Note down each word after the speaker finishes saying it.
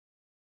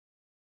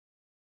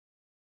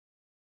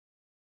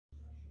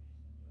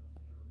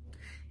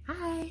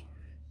Hi!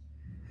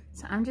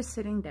 So I'm just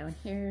sitting down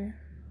here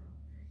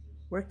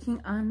working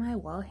on my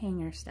wall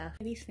hanger stuff.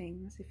 These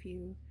things, if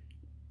you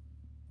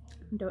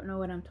don't know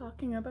what I'm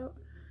talking about,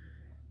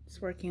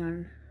 just working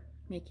on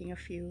making a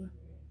few.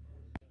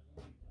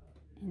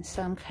 And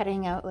so I'm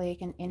cutting out like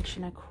 1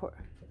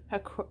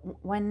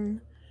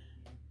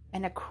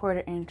 and a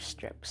quarter inch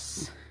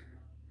strips.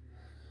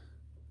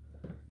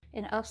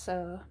 And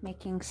also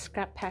making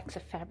scrap packs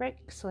of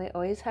fabric, so I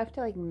always have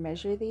to like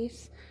measure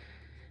these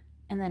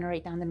and then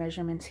write down the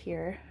measurements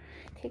here.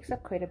 It takes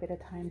up quite a bit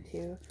of time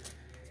too.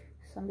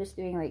 So I'm just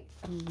doing like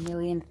a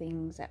million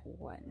things at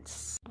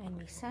once. And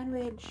we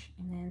sandwich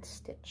and then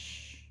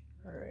stitch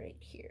right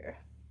here.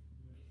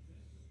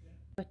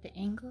 With the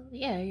angle,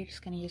 yeah, you're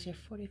just gonna use your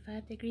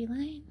 45-degree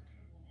line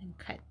and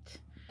cut.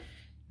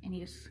 And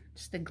use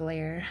just the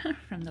glare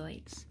from the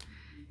lights.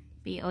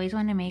 But you always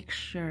want to make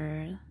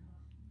sure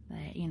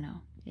that, you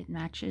know, it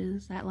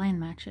matches, that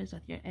line matches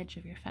with your edge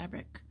of your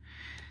fabric.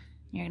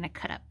 You're gonna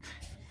cut up.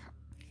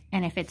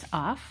 And if it's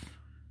off,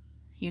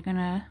 you're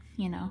gonna,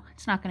 you know,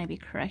 it's not gonna be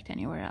correct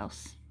anywhere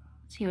else.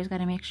 So you always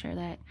gotta make sure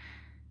that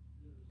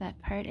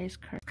that part is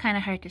correct. It's kind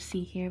of hard to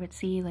see here, but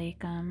see,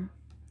 like,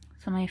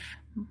 so my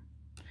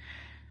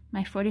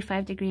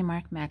 45-degree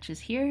mark matches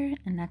here,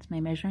 and that's my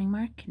measuring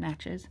mark, it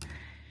matches.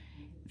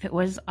 If it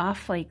was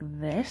off like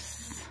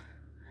this,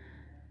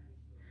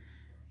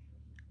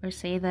 or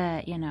say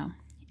that, you know,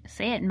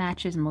 say it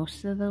matches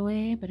most of the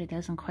way, but it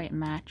doesn't quite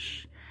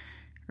match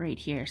right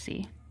here,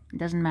 see? It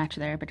doesn't match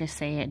there, but just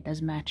say it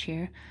does match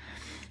here.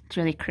 It's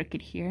really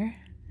crooked here.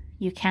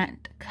 You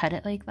can't cut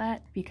it like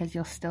that because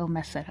you'll still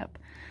mess it up.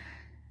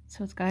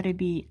 So it's got to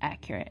be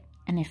accurate.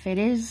 And if it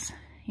is,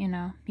 you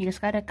know, you just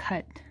got to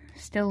cut,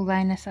 still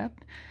line this up,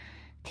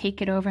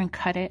 take it over and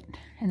cut it,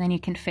 and then you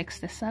can fix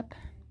this up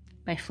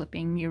by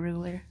flipping your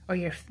ruler or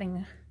your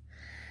thing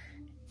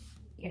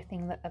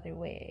the other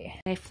way.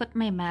 I flipped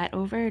my mat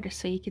over just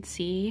so you could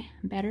see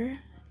better,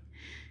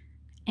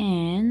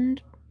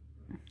 and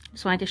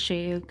just wanted to show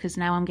you, because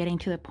now I'm getting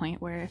to the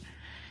point where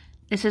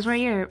this is where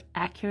your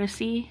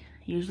accuracy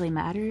usually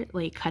matters,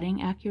 like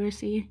cutting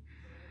accuracy.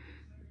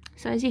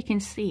 So as you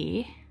can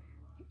see,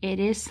 it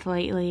is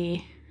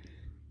slightly,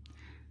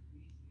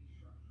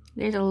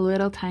 there's a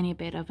little tiny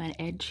bit of an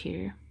edge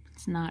here.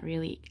 It's not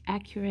really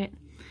accurate.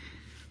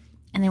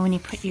 And then when you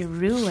put your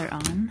ruler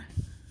on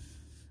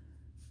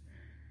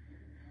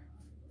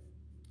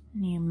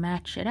and you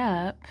match it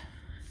up,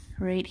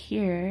 right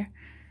here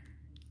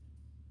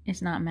is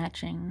not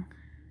matching,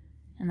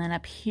 and then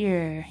up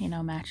here, you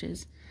know,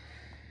 matches.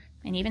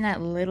 And even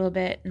that little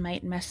bit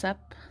might mess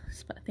up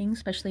things,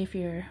 especially if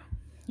you're,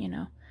 you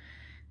know.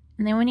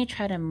 And then when you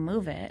try to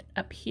move it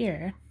up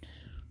here,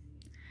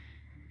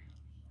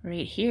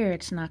 right here,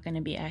 it's not going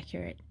to be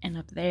accurate, and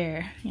up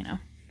there, you know,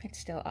 it's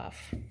still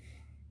off.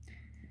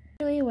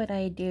 Really what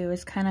I do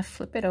is kind of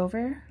flip it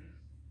over,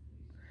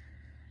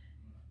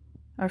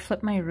 or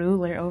flip my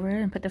ruler over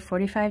and put the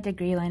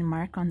 45-degree line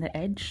mark on the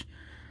edge,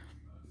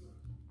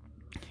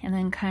 and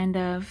then kind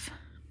of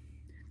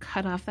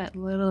cut off that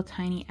little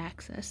tiny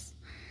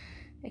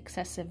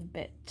excessive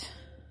bit.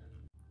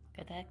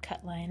 Got that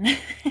cut line.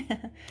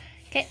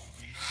 Okay,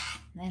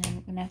 then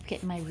I'm gonna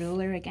get my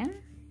ruler again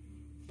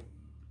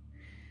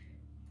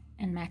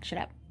and match it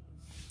up.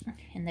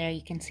 And there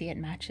you can see it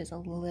matches a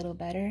little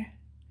better.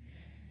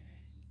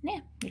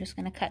 Yeah, you're just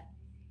gonna cut.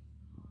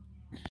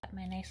 Got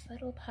my nice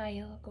little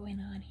pile going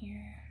on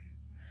here.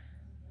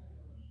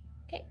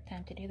 Okay,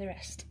 time to do the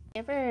rest.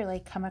 You ever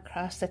like come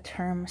across the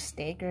term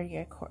stagger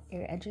your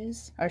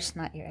edges? Or it's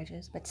not your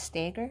edges, but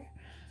stagger?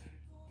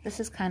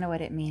 This is kind of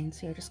what it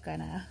means. You're just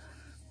gonna,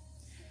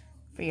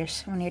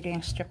 when you're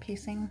doing strip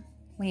piecing,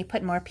 when you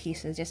put more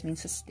pieces, it just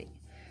means to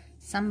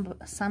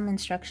some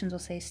instructions will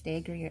say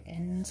stagger your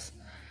ends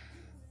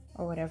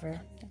or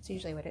whatever. That's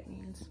usually what it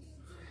means.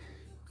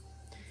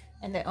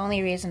 And the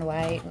only reason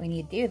why when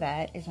you do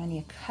that is when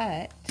you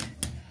cut,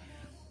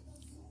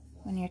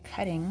 when you're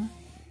cutting,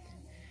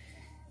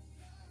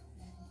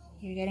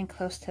 you're getting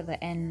close to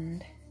the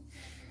end.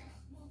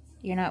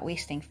 You're not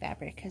wasting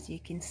fabric, as you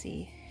can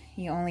see.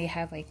 You only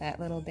have like that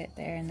little bit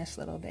there and this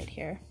little bit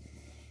here.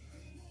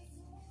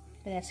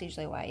 But that's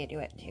usually why you do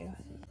it too.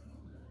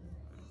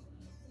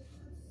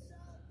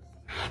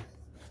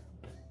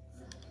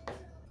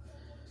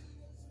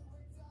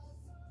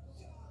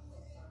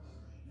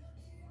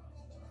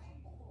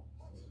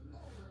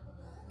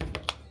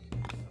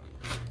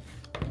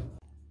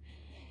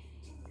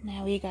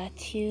 Now we got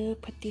to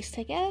put these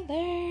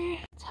together.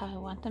 That's how I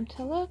want them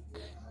to look.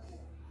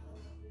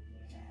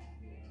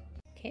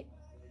 Okay.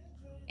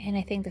 And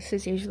I think this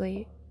is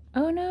usually,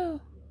 oh no,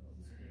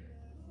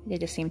 they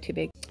just seem too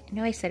big. I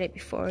know I said it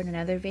before in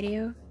another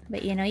video,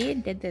 but you know you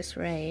did this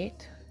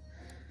right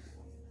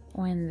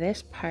when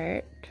this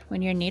part,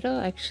 when your needle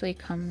actually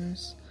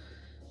comes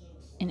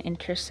and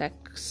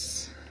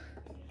intersects,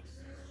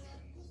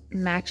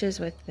 matches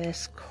with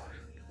this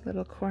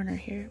little corner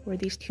here where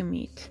these two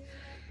meet.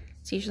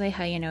 It's usually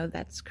how you know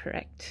that's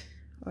correct,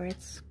 or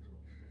it's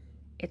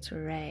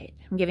right.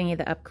 I'm giving you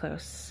the up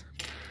close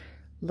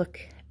look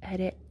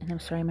edit, and I'm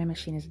sorry my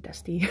machine is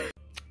dusty.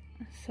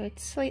 So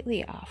it's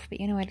slightly off, but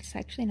you know what, it's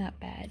actually not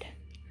bad.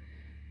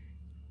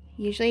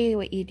 Usually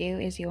what you do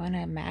is you want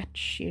to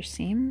match your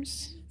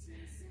seams,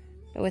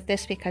 but with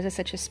this, because it's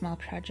such a small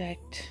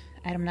project,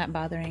 I'm not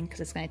bothering because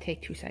it's going to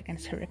take 2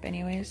 seconds to rip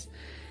anyways.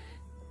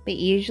 But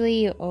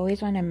usually you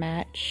always want to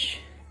match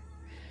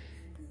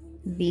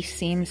these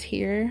seams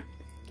here.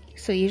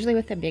 So usually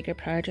with a bigger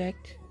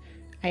project,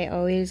 I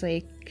always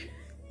like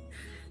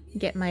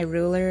get my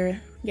ruler,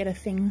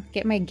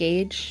 get my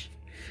gauge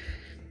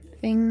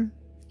thing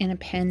and a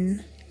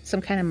pen,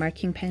 some kind of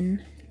marking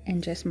pen,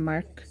 and just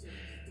mark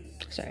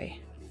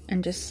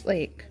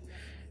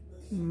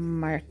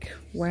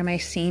where my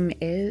seam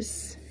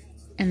is,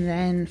 and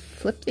then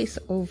flip these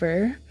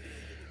over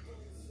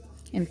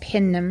and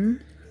pin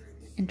them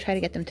and try to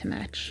get them to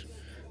match.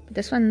 But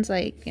this one's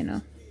like, you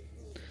know,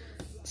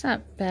 it's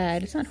not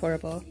bad, it's not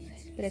horrible,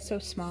 but it's so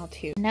small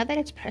too. Now that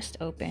it's pressed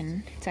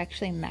open, it's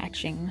actually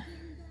matching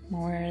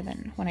more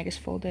than when I just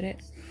folded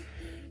it.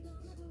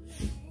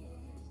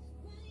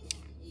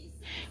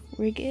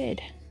 We're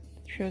good.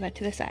 Throw that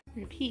to the side.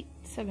 Repeat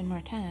 7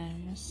 more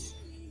times.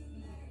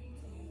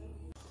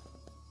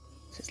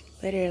 This is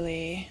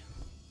literally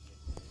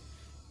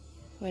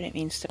what it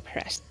means to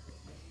press.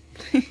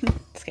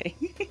 Just kidding.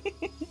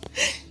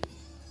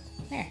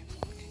 There.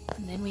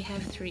 And then we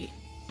have 3.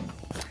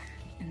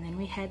 And then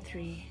we had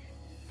 3.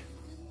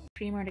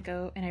 3 more to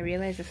go, and I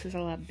realized this is a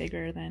lot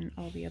bigger than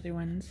all the other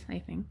ones, I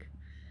think.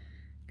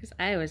 Because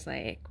I was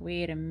like,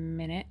 wait a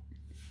minute.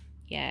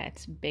 Yeah,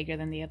 it's bigger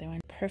than the other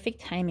one.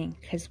 Perfect timing,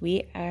 because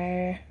we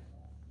are...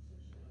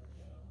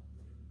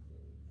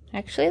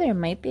 Actually, there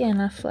might be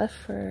enough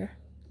left to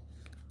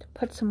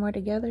put some more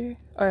together.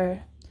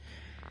 Or,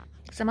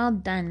 because I'm all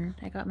done.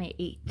 I got my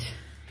 8.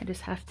 I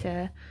just have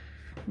to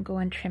go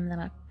and trim them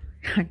up.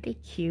 Aren't they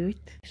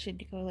cute?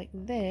 Should go like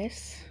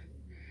this.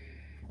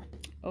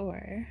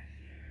 Or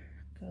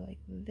go like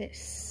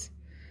this.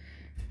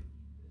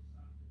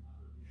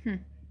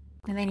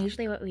 And then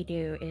usually what we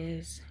do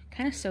is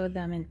kind of sew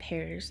them in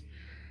pairs.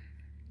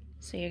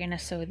 So you're gonna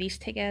sew these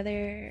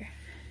together,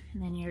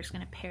 and then you're just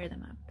gonna pair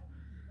them up.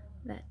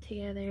 That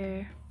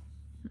together,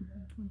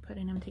 and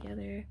putting them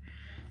together.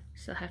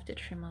 Still have to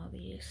trim all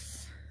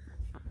these.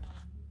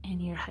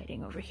 And you're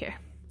hiding over here.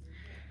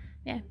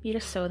 Yeah, you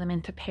just sew them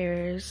into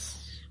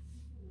pairs.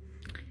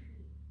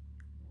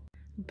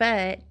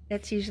 But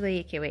that's usually,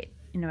 okay, wait,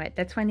 you know what?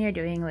 That's when you're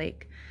doing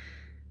like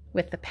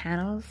with the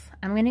panels.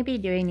 I'm going to be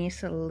doing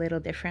these a little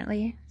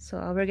differently. So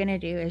all we're going to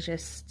do is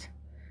just,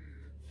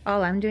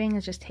 all I'm doing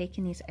is just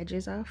taking these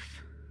edges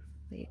off.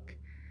 Like,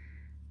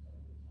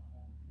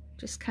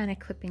 just kind of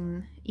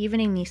clipping,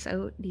 evening these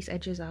out, these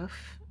edges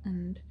off,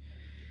 and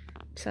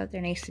so that they're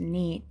nice and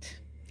neat.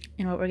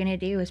 And what we're going to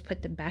do is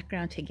put the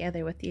background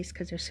together with these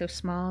because they're so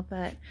small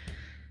that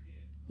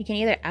you can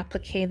either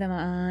applique them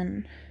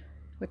on,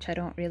 which I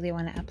don't really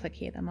want to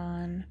applique them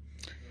on.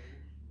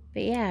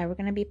 But yeah, we're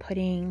going to be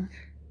putting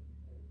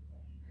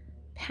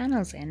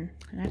panels in,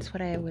 and that's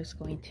what I was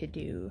going to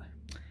do.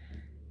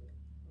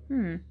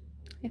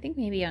 I think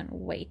maybe on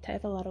white. I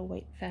have a lot of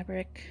white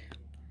fabric.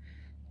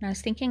 And I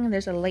was thinking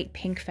there's a light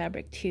pink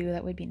fabric too,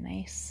 that would be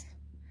nice.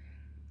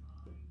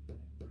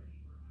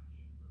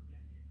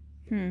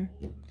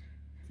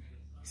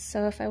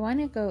 So if I want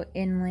to go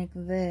in like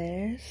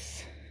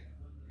this,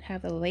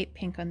 have a light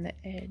pink on the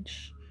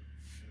edge.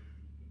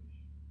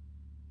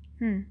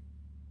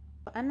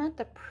 I'm not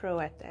the pro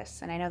at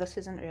this, and I know this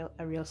isn't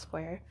a real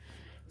square.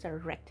 It's a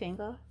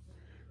rectangle.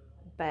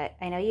 But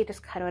I know you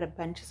just cut out a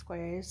bunch of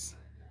squares,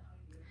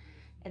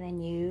 and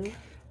then you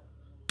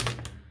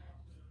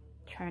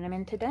turn them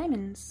into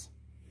diamonds.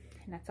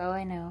 And that's all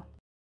I know.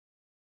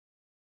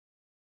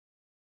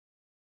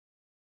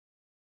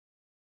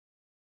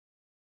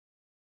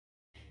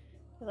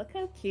 Look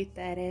how cute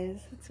that is.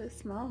 It's so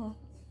small.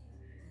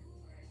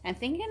 I'm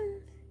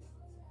thinking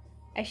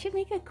I should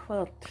make a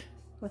quilt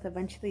with a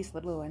bunch of these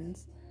little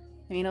ones.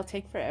 I mean, it'll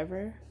take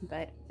forever,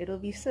 but it'll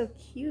be so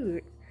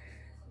cute.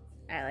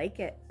 I like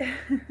it.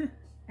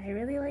 I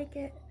really like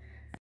it.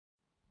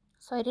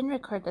 So I didn't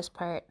record this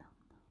part,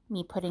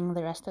 me putting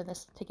the rest of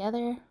this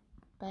together,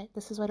 but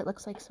this is what it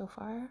looks like so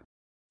far.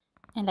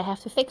 And I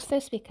have to fix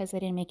this because I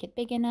didn't make it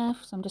big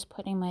enough, so I'm just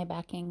putting my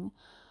backing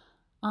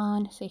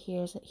on. So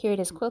here it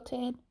is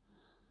quilted.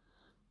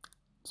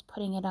 Just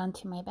putting it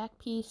onto my back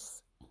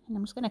piece, and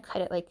I'm just going to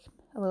cut it like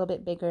a little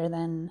bit bigger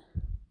than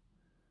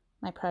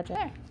my project.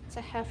 There, it's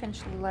a 1/2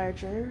 inch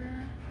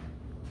larger.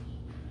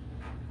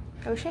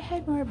 I wish I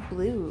had more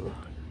blue.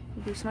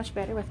 It'd be so much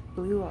better with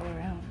blue all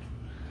around.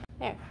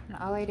 There, and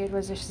all I did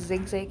was just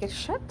zigzag it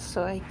shut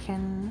so I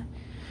can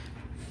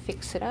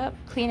fix it up,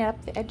 clean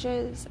up the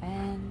edges,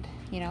 and,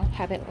 you know,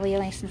 have it lay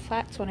nice and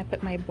flat so when I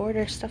put my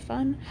border stuff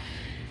on,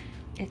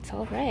 it's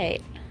all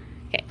right.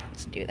 Okay,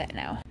 let's do that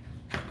now.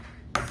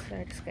 So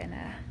I'm just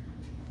gonna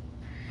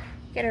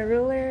get a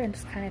ruler and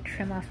just kind of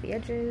trim off the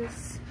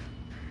edges.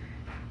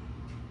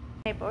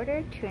 My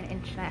border to 1.5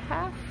 inches,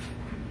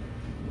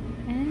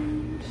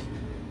 and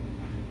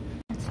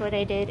that's what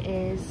I did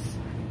is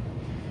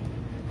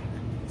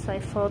So I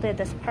folded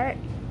this part,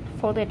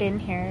 folded in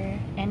here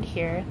and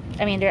here.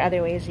 I mean, there are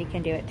other ways you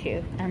can do it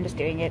too. I'm just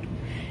doing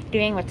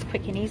what's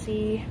quick and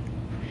easy.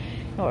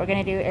 What we're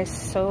gonna do is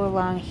sew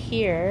along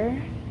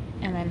here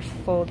and then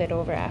fold it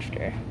over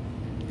after,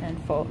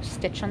 and fold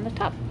stitch on the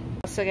top.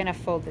 Also gonna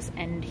fold this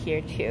end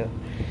here too,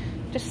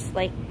 just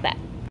like that.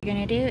 What you're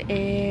gonna do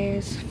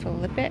is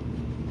flip it,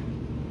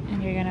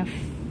 and you're gonna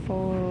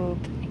fold.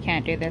 I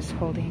can't do this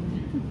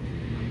holding.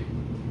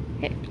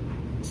 Okay,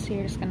 so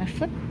you're just gonna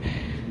flip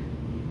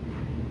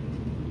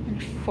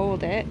and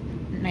fold it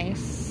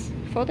nice.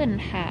 Fold it in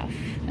half,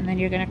 and then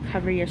you're gonna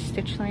cover your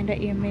stitch line that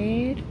you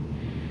made.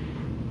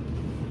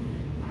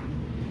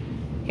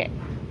 Okay,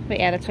 but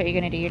yeah, that's what you're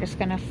gonna do. You're just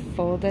gonna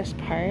fold this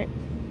part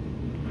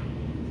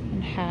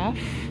in half.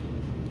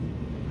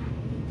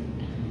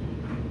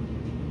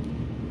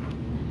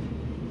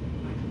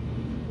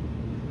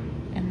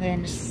 And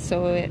then just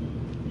sew it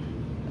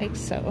like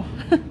so.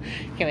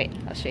 Okay, wait,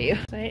 I'll show you.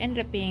 So it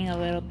ended up being a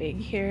little big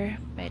here,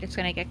 but it's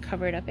gonna get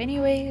covered up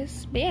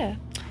anyways. But yeah,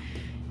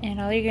 and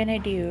all you're gonna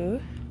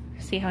do,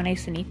 see how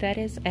nice and neat that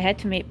is? I had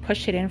to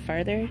push it in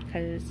farther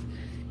because it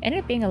ended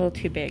up being a little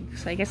too big.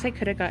 So I guess I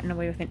could have gotten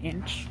away with an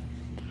inch.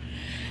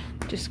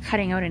 Just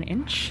cutting out an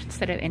inch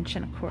instead of inch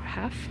and a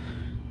half,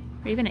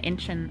 or even an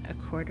inch and a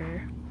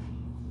quarter.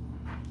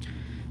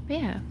 But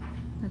yeah,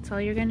 that's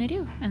all you're gonna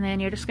do. And then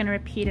you're just gonna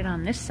repeat it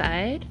on this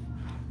side.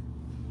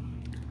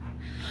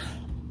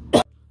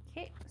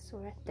 Okay, so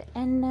we're at the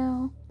end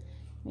now.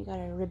 We got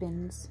our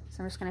ribbons.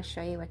 So I'm just gonna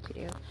show you what to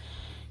do.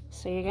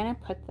 So you're gonna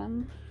put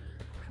them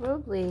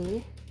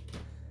probably,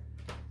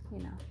 you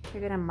know,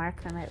 you're gonna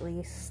mark them at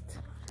least,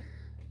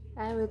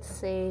 I would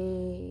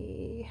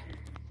say,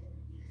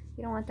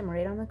 you don't want them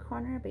right on the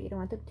corner, but you don't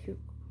want them too,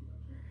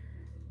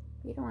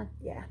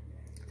 yeah.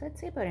 So I'd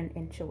say about an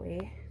inch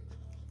away.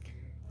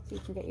 So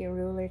you can get your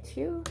ruler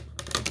too,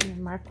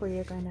 and mark where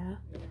you're gonna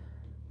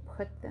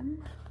put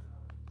them.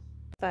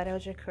 Thought I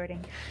was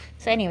recording.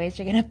 So anyways,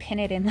 you're gonna pin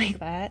it in like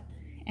that,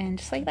 and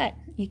just like that.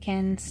 You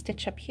can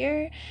stitch up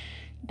here,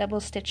 double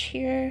stitch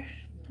here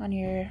on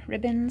your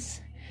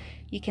ribbons.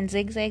 You can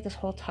zigzag this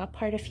whole top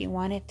part if you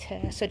want it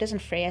to, so it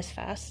doesn't fray as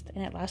fast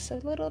and it lasts a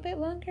little bit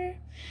longer.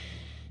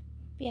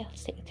 But yeah,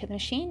 let's take it to the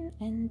machine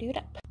and do it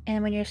up.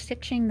 And when you're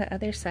stitching the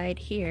other side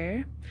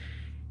here,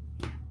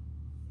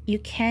 you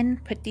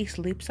can put these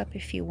loops up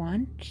if you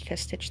want to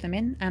stitch them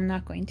in. I'm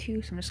not going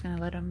to, so I'm just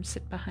gonna let them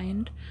sit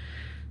behind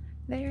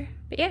there.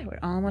 But yeah, we're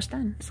almost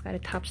done. Just gotta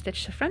top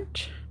stitch the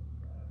front.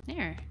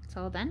 There, it's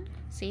all done.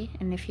 See,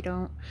 and if you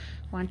don't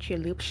want your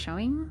loops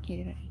showing,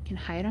 you can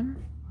hide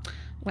them.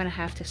 I'm gonna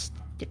have to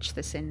stitch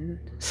this in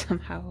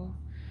somehow.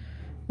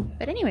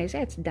 But anyways,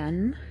 yeah, it's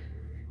done.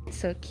 It's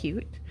so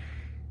cute.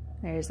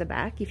 There's the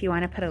back. If you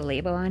want to put a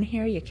label on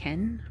here, you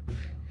can.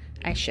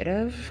 I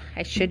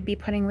should be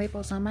putting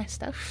labels on my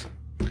stuff.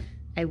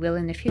 I will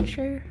in the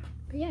future.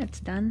 But yeah, it's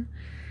done.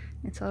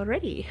 It's all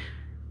ready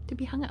to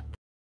be hung up.